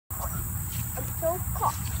little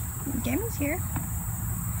car. Gammy's here.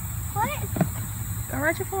 What? Go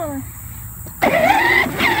ride your four-wheeler.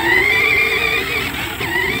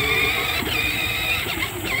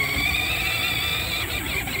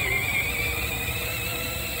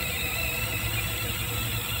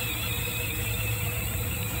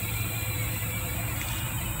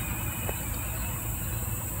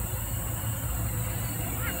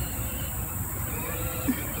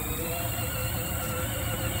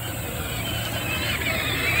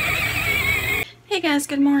 Hey guys,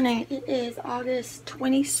 good morning. It is August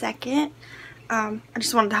 22nd. I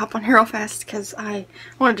just wanted to hop on here real fast because I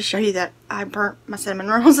wanted to show you that I burnt my cinnamon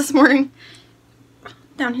rolls this morning.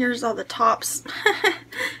 Down here's all the tops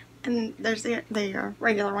and there's the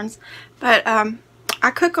regular ones. But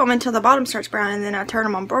I cook them until the bottom starts brown and then I turn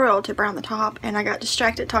them on broil to brown the top, and I got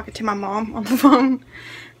distracted talking to my mom on the phone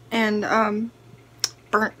and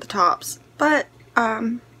burnt the tops. But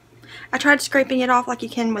I tried scraping it off like you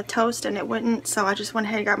can with toast and it wouldn't, so I just went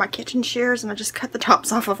ahead and got my kitchen shears and I just cut the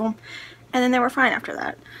tops off of them, and then they were fine after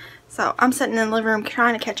that. So I'm sitting in the living room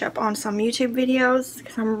trying to catch up on some YouTube videos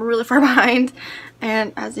because I'm really far behind,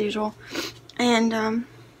 and as usual. And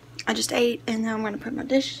I just ate, and then I'm going to put my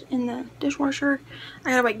dish in the dishwasher.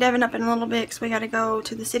 I gotta wake Devin up in a little bit because we gotta go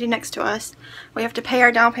to the city next to us. We have to pay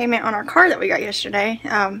our down payment on our car that we got yesterday.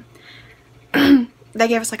 They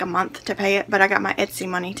gave us like a month to pay it, but I got my Etsy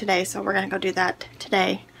money today, so we're gonna go do that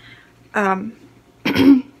today. What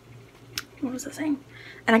was I saying?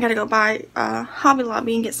 And I gotta go by Hobby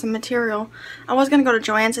Lobby and get some material. I was gonna go to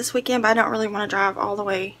Joann's this weekend, but I don't really want to drive all the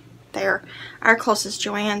way there. Our closest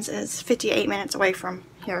Joann's is 58 minutes away from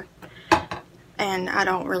here, and I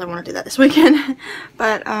don't really want to do that this weekend.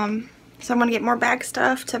 But so I'm gonna get more bag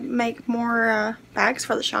stuff to make more bags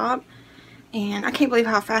for the shop. And I can't believe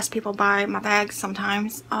how fast people buy my bags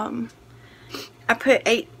sometimes. I put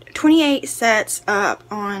 28 sets up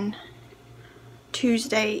on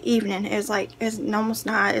Tuesday evening. It was like, it's almost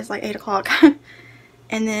night, it's like 8 o'clock.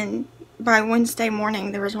 And then by Wednesday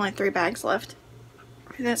morning, there was only 3 bags left.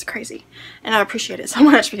 And that's crazy. And I appreciate it so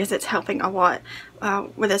much because it's helping a lot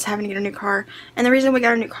with us having to get a new car. And the reason we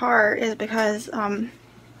got a new car is because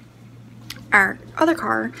our other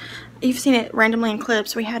car, you've seen it randomly in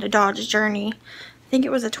clips, we had a Dodge Journey. I think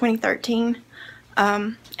it was a 2013.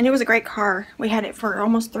 And it was a great car. We had it for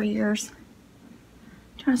almost 3 years.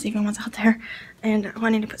 I'm trying to see if anyone's out there. And I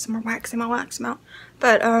need to put some more wax in my wax mount.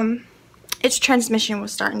 But its transmission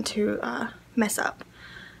was starting to mess up.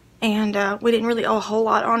 And we didn't really owe a whole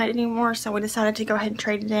lot on it anymore, so we decided to go ahead and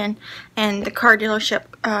trade it in. And the car dealership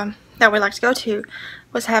that we like to go to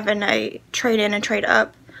was having a trade-in and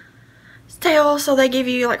trade-up sale, so they give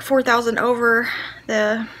you like $4,000 over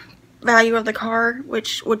the value of the car,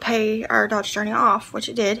 which would pay our Dodge Journey off, which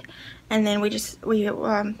it did. And then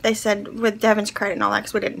they said with Devin's credit and all that,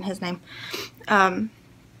 because we did it in his name,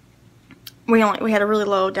 we had a really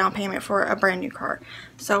low down payment for a brand new car.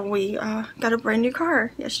 So we got a brand new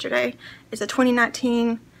car yesterday. It's a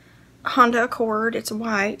 2019 Honda Accord. It's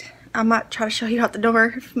white. I might try to show you out the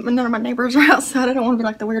door if none of my neighbors are outside. I don't want to be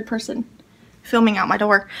like the weird person filming out my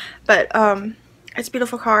door. But it's a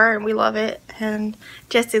beautiful car and we love it, and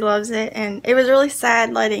Jesse loves it. And it was really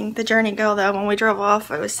sad letting the Journey go though. When we drove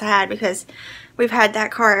off, it was sad because we've had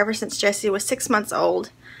that car ever since Jesse was 6 months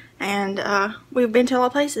old, and we've been to a lot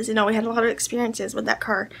of places. You know, we had a lot of experiences with that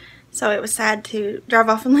car, so it was sad to drive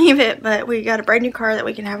off and leave it. But we got a brand new car that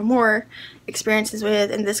we can have more experiences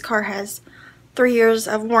with, and this car has 3 years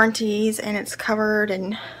of warranties and it's covered,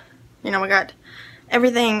 and you know, we got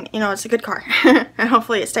everything. You know, it's a good car. And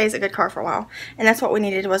hopefully it stays a good car for a while. And that's what we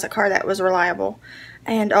needed, was a car that was reliable.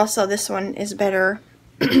 And also this one is better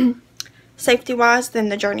safety wise than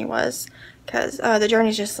the Journey was, because the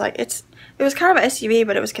Journey's just like, it was kind of an SUV,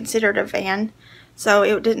 but it was considered a van, so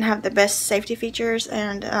it didn't have the best safety features,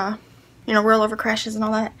 and you know, rollover crashes and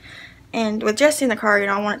all that. And with Jesse in the car, you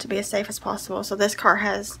know, I want it to be as safe as possible, so this car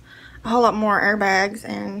has a whole lot more airbags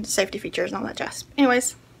and safety features and all that jazz.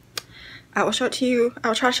 Anyways, I will show it to you. I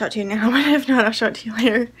will try to show it to you now, but if not, I'll show it to you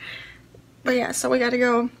later. But yeah, so we gotta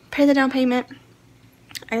go pay the down payment.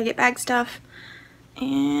 I gotta get bag stuff.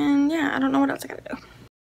 And yeah, I don't know what else I gotta do.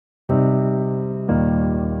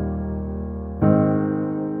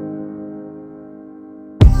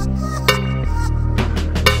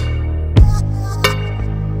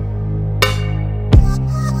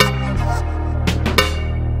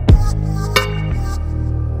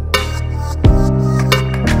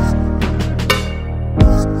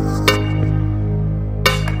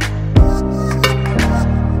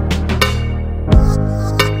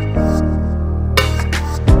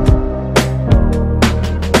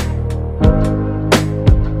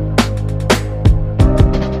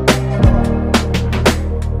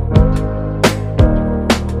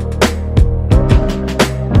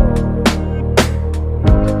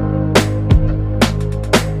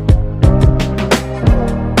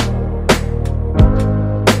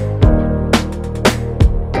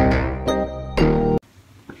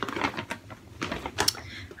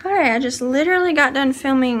 just literally got done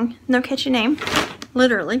filming No Catchy Name.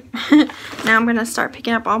 Literally. Now I'm going to start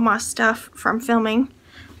picking up all my stuff from filming.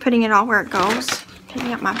 Putting it all where it goes.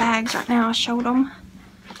 Picking up my bags right now. I showed them.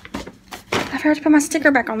 I forgot to put my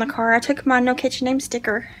sticker back on the car. I took my No Catchy Name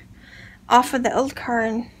sticker off of the old car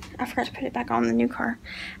and I forgot to put it back on the new car.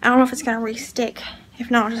 I don't know if it's going to re-stick. If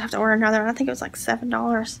not, I'll just have to order another one. I think it was like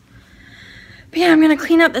 $7. But yeah, I'm going to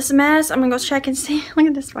clean up this mess. I'm going to go check and see. Look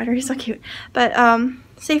at this spider. He's so cute. But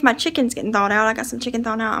see if my chicken's getting thawed out. I got some chicken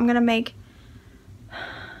thawed out. I'm going to make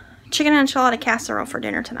chicken enchilada casserole for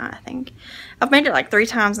dinner tonight, I think. I've made it like 3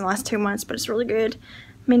 times in the last 2 months, but it's really good.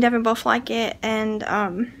 Me and Devin both like it, and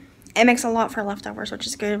it makes a lot for leftovers, which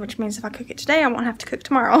is good, which means if I cook it today, I won't have to cook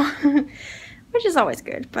tomorrow, which is always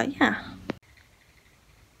good, but yeah.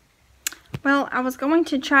 Well, I was going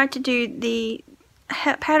to try to do the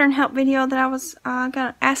pattern help video that I was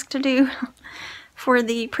gonna ask to do for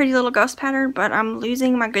the pretty little ghost pattern, but I'm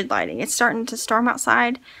losing my good lighting. It's starting to storm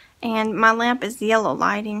outside, and my lamp is yellow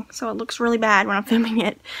lighting, so it looks really bad when I'm filming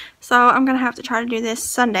it. So I'm gonna have to try to do this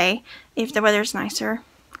Sunday if the weather's nicer.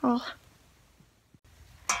 Oh.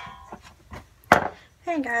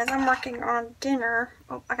 Hey guys, I'm working on dinner.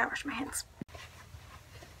 Oh, I gotta wash my hands.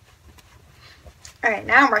 Alright,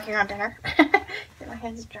 now I'm working on dinner. Get my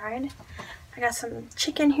hands dried. I got some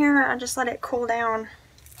chicken here. I just let it cool down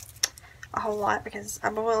a whole lot because I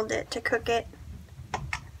boiled it to cook it.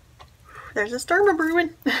 There's a storm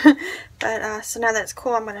brewing. But so now that it's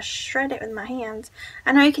cool, I'm going to shred it with my hands.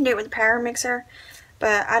 I know you can do it with a power mixer,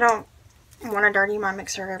 but I don't want to dirty my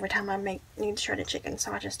mixer every time I need shredded chicken,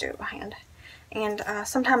 so I just do it by hand. And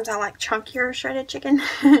sometimes I like chunkier shredded chicken.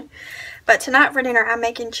 But tonight for dinner, I'm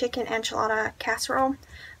making chicken enchilada casserole,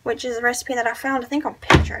 which is a recipe that I found, I think, on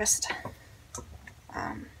Pinterest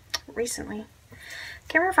recently.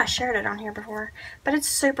 Can't remember if I shared it on here before, but it's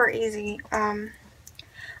super easy.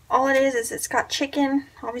 All it is it's got chicken,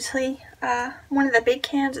 obviously. One of the big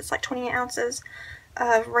cans, it's like 28 ounces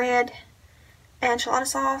of red enchilada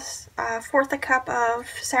sauce, 1/4 cup of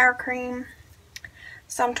sour cream,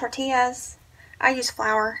 some tortillas. I use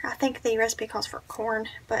flour. I think the recipe calls for corn,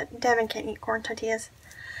 but Devin can't eat corn tortillas.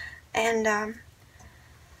 And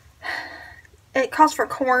it calls for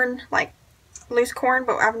corn, like loose corn,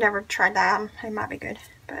 but I've never tried that. It might be good,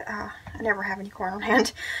 but I never have any corn on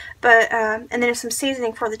hand. But and then there's some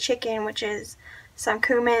seasoning for the chicken, which is some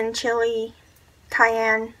cumin, chili,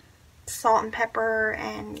 cayenne, salt and pepper,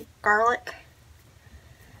 and garlic.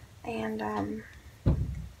 And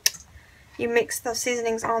you mix those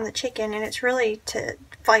seasonings on the chicken, and it's really to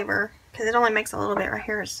flavor, because it only makes a little bit. Right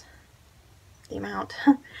here is the amount.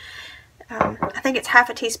 I think it's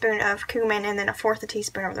 1/2 teaspoon of cumin and then 1/4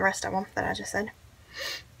 teaspoon of the rest of them that I just said.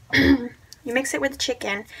 You mix it with the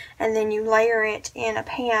chicken, and then you layer it in a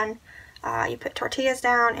pan. You put tortillas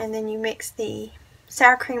down, and then you mix the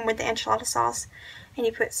sour cream with the enchilada sauce, and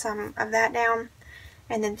you put some of that down,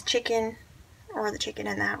 and then the chicken, or the chicken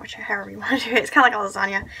in that, however you want to do it. It's kind of like a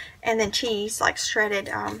lasagna. And then cheese, like shredded,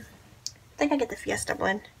 I think I get the Fiesta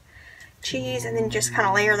blend. Cheese, and then just kind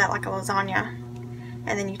of layer that like a lasagna.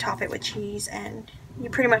 And then you top it with cheese, and you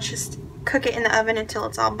pretty much just cook it in the oven until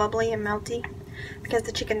it's all bubbly and melty, because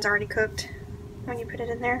the chicken's already cooked when you put it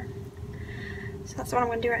in there. So that's what I'm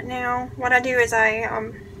going to do right now. What I do is I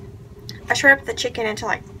shred up the chicken into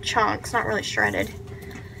like chunks, not really shredded.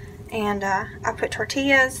 And I put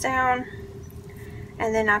tortillas down,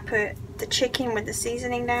 and then I put the chicken with the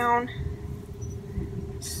seasoning down.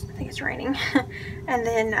 I think it's raining. And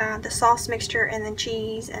then the sauce mixture, and then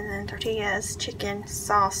cheese, and then tortillas, chicken,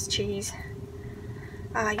 sauce, cheese.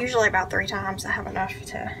 Usually about 3 times. I have enough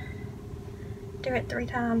to do it 3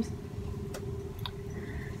 times.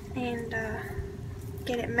 And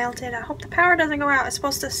get it melted. I hope the power doesn't go out. It's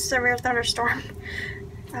supposed to severe thunderstorm.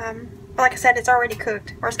 But like I said, it's already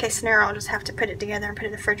cooked. Worst case scenario, I'll just have to put it together and put it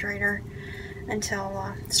in the refrigerator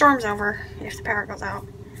until the storm's over, if the power goes out,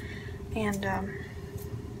 and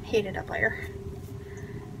heat it up later.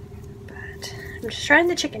 But I'm just shredding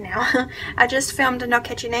the chicken now. I just filmed a No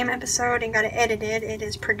Catchy Name episode and got it edited. It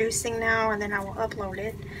is producing now, and then I will upload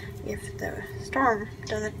it if the storm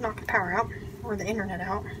doesn't knock the power out or the internet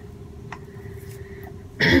out.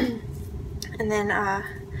 And then I'm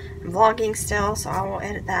vlogging still, so I will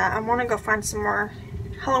edit that. I want to go find some more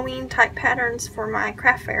Halloween type patterns for my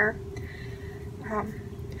craft fair.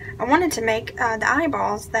 I wanted to make the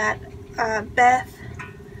eyeballs that Beth,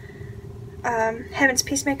 Heaven's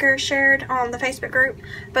Peacemaker, shared on the Facebook group,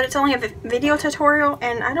 but it's only a video tutorial,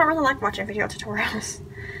 and I don't really like watching video tutorials.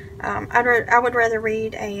 I would rather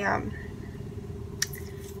read a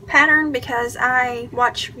pattern, because I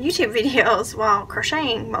watch YouTube videos while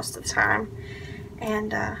crocheting most of the time,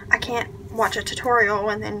 and I can't watch a tutorial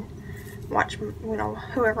and then watch, you know,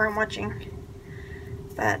 whoever I'm watching.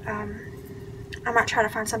 But I might try to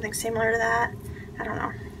find something similar to that. I don't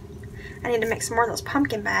know. I need to make some more of those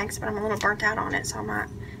pumpkin bags, but I'm a little burnt out on it, so I might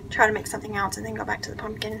try to make something else and then go back to the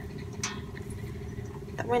pumpkin.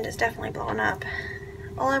 The wind is definitely blowing up.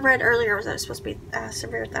 All I read earlier was that it's supposed to be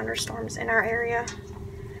severe thunderstorms in our area.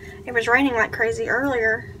 It was raining like crazy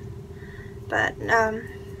earlier, but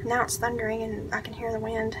now it's thundering and I can hear the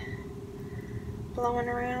wind blowing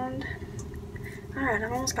around. Alright,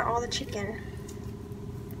 I've almost got all the chicken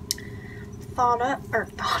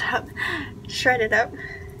shredded up.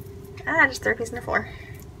 I just threw a piece on the floor.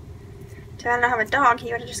 If I didn't have a dog,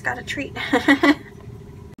 he would have just got a treat. Okay,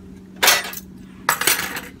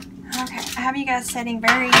 I have you guys sitting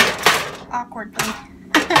very awkwardly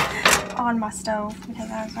on my stove because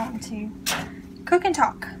I was wanting to cook and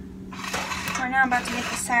talk. Right now I'm about to get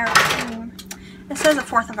the sour cream. It says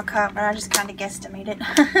 1/4 of a cup, but I just kind of guesstimated.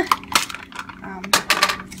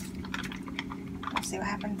 We'll see what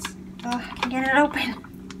happens. Oh, I can get it open.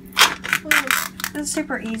 Ooh, this is a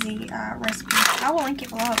super easy recipe. I will link it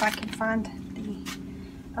below if I can find the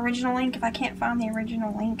original link. If I can't find the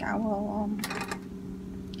original link, I will,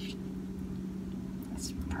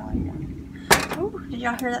 that's probably, ooh, did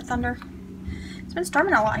y'all hear that thunder? It's been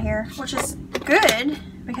storming a lot here, which is good,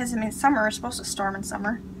 because, I mean, summer is supposed to storm in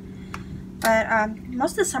summer. But,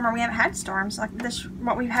 most of the summer we haven't had storms. Like this,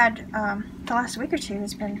 what we've had, the last week or two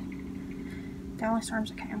has been the only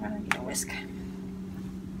storms. Okay, I'm gonna need a whisk.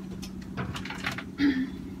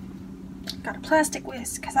 Got a plastic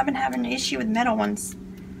whisk because I've been having an issue with metal ones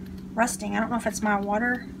rusting. I don't know if it's my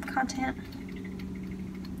water content.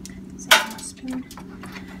 Let's see, my spoon.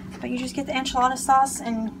 But you just get the enchilada sauce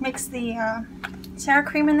and mix the sour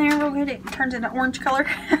cream in there real good. It turns into orange color.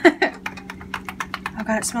 Oh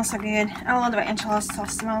god, it smells so good. I love the way enchilada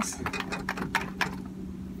sauce smells.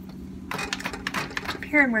 I'm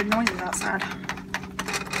hearing weird noises outside.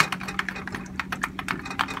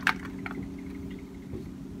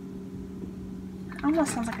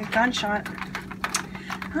 Almost sounds like a gunshot.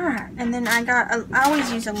 Alright, and then I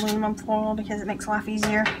always use aluminum foil because it makes life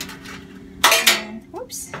easier. And,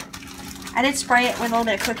 whoops. I did spray it with a little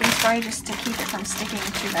bit of cooking spray just to keep it from sticking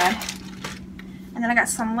too bad. And then I got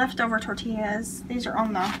some leftover tortillas. These are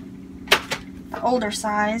on the older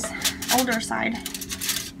side.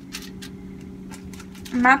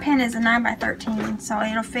 My pan is a 9x13, so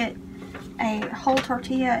it'll fit a whole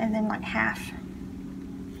tortilla and then like half.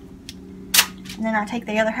 And then I take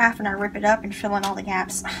the other half and I rip it up and fill in all the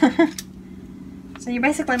gaps. So you're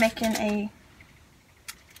basically making a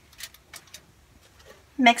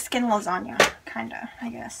Mexican lasagna, kinda, I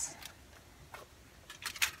guess.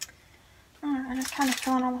 I'm just kind of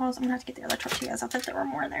filling all the holes. I'm gonna have to get the other tortillas. I thought there were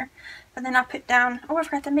more there. But then I put down, oh, I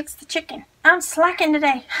forgot to mix the chicken. I'm slacking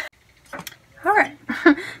today. Alright,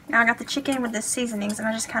 now I got the chicken with the seasonings and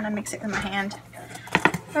I just kind of mix it with my hand.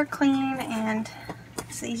 They're clean and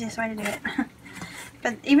it's the easiest way to do it.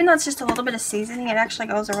 But even though it's just a little bit of seasoning, it actually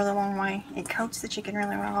goes a really long way. It coats the chicken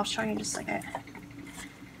really well. I'll show you in just a second.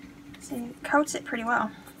 See, it coats it pretty well.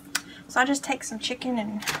 So I just take some chicken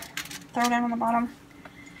and throw it down on the bottom.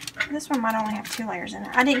 This one might only have 2 layers in it.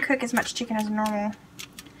 I didn't cook as much chicken as normal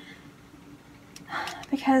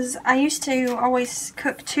because I used to always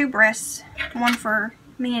cook 2 breasts, one for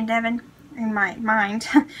me and Devin in my mind,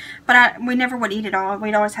 but we never would eat it all.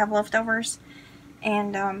 We'd always have leftovers,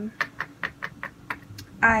 and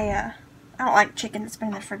I don't like chicken that's been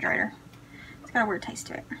in the refrigerator. It's got a weird taste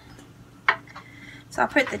to it. So I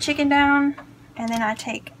put the chicken down, and then I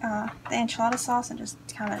take the enchilada sauce and just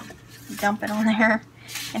kind of dump it on there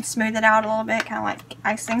and smooth it out a little bit, kind of like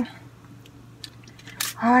icing.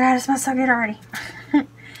 Oh my god, it smells so good already.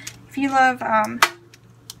 If you love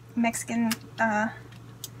Mexican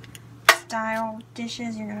style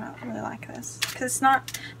dishes, you're gonna really like this. Because it's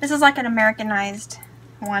not, this is like an Americanized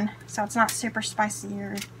one, so it's not super spicy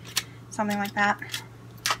or something like that.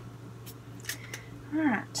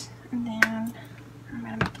 Alright, and then I'm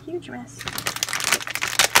gonna make a huge mess.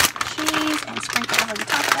 Cheese and sprinkle over the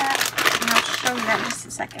top of that, and I'll show you that in just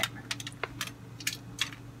a second.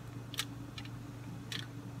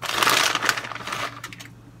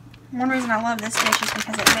 One reason I love this dish is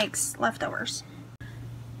because it makes leftovers.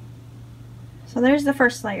 So there's the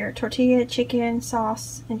first layer, tortilla, chicken,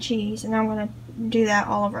 sauce, and cheese, and I'm going to do that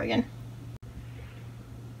all over again.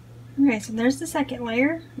 Okay, so there's the second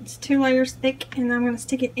layer. It's 2 layers thick, and I'm going to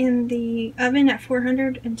stick it in the oven at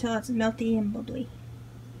 400 until it's melty and bubbly.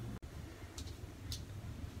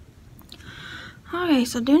 Okay,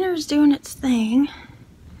 so dinner's doing its thing.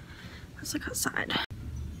 Let's look outside.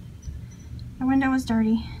 I went window is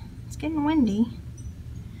dirty. It's getting windy.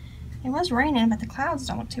 It was raining, but the clouds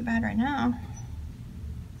don't look too bad right now.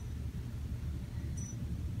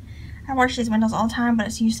 I wash these windows all the time, but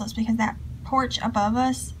it's useless because that porch above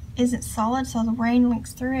us isn't solid, so the rain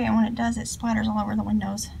leaks through it, and when it does, it splatters all over the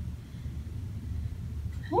windows.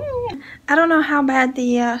 I don't know how bad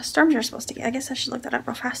the storms are supposed to get. I guess I should look that up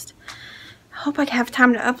real fast. I hope I have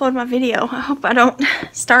time to upload my video. I hope I don't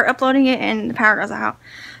start uploading it and the power goes out.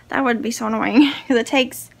 That would be so annoying because it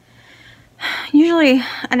takes usually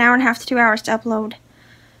an hour and a half to 2 hours to upload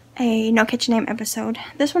a No Catchy Name episode.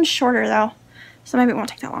 This one's shorter though, so maybe it won't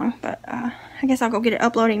take that long, but I guess I'll go get it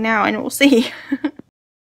uploading now and we'll see.